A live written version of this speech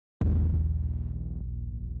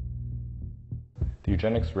The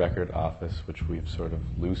Eugenics Record Office, which we've sort of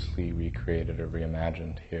loosely recreated or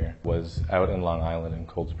reimagined here, was out in Long Island in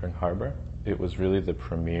Cold Spring Harbor. It was really the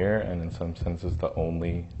premier and in some senses the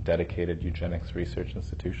only dedicated eugenics research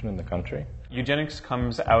institution in the country. Eugenics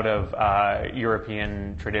comes out of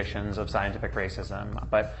European traditions of scientific racism,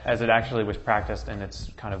 but as it actually was practiced in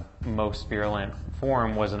its kind of most virulent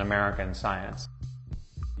form was an American science.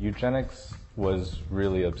 Eugenics was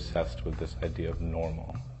really obsessed with this idea of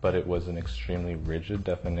normal, but it was an extremely rigid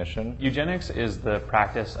definition. Eugenics is the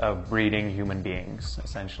practice of breeding human beings,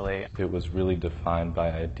 essentially. It was really defined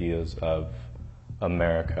by ideas of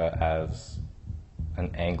America as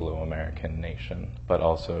an Anglo-American nation, but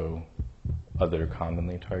also other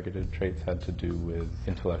commonly targeted traits had to do with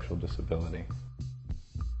intellectual disability.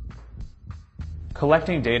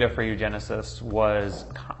 Collecting data for eugenicists was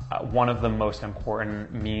one of the most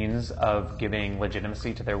important means of giving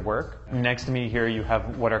legitimacy to their work. Next to me here you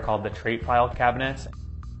have what are called the trait file cabinets.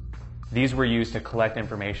 These were used to collect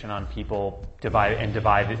information on people, divide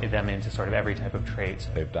them into sort of every type of trait.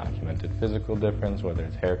 They've documented physical difference, whether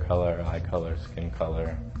it's hair color, eye color, skin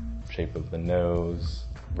color, shape of the nose,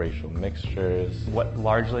 racial mixtures. What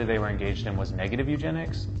largely they were engaged in was negative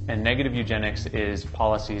eugenics, and negative eugenics is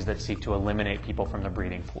policies that seek to eliminate people from the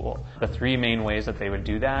breeding pool. The three main ways that they would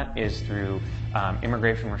do that is through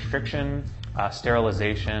immigration restriction,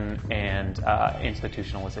 sterilization, and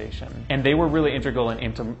institutionalization. And they were really integral in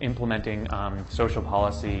implementing social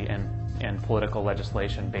policy and political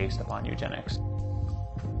legislation based upon eugenics.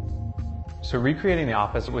 So recreating the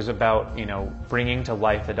office was about, bringing to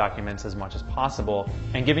life the documents as much as possible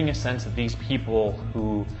and giving a sense that these people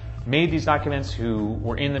who made these documents, who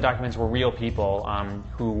were in the documents, were real people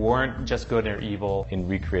who weren't just good or evil. In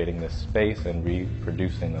recreating this space and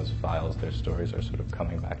reproducing those files, their stories are sort of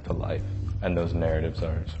coming back to life, and those narratives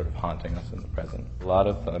are sort of haunting us in the present. A lot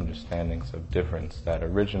of the understandings of difference that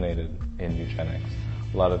originated in eugenics,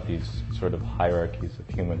 a lot of these sort of hierarchies of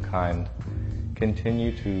humankind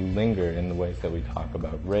continue to linger in the ways that we talk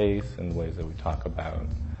about race, in the ways that we talk about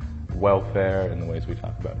welfare, in the ways we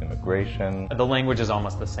talk about immigration. The language is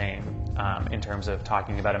almost the same in terms of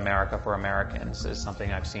talking about America for Americans is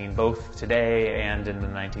something I've seen both today and in the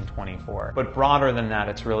 1924. But broader than that,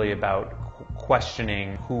 it's really about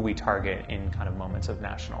questioning who we target in kind of moments of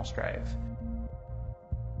national strife.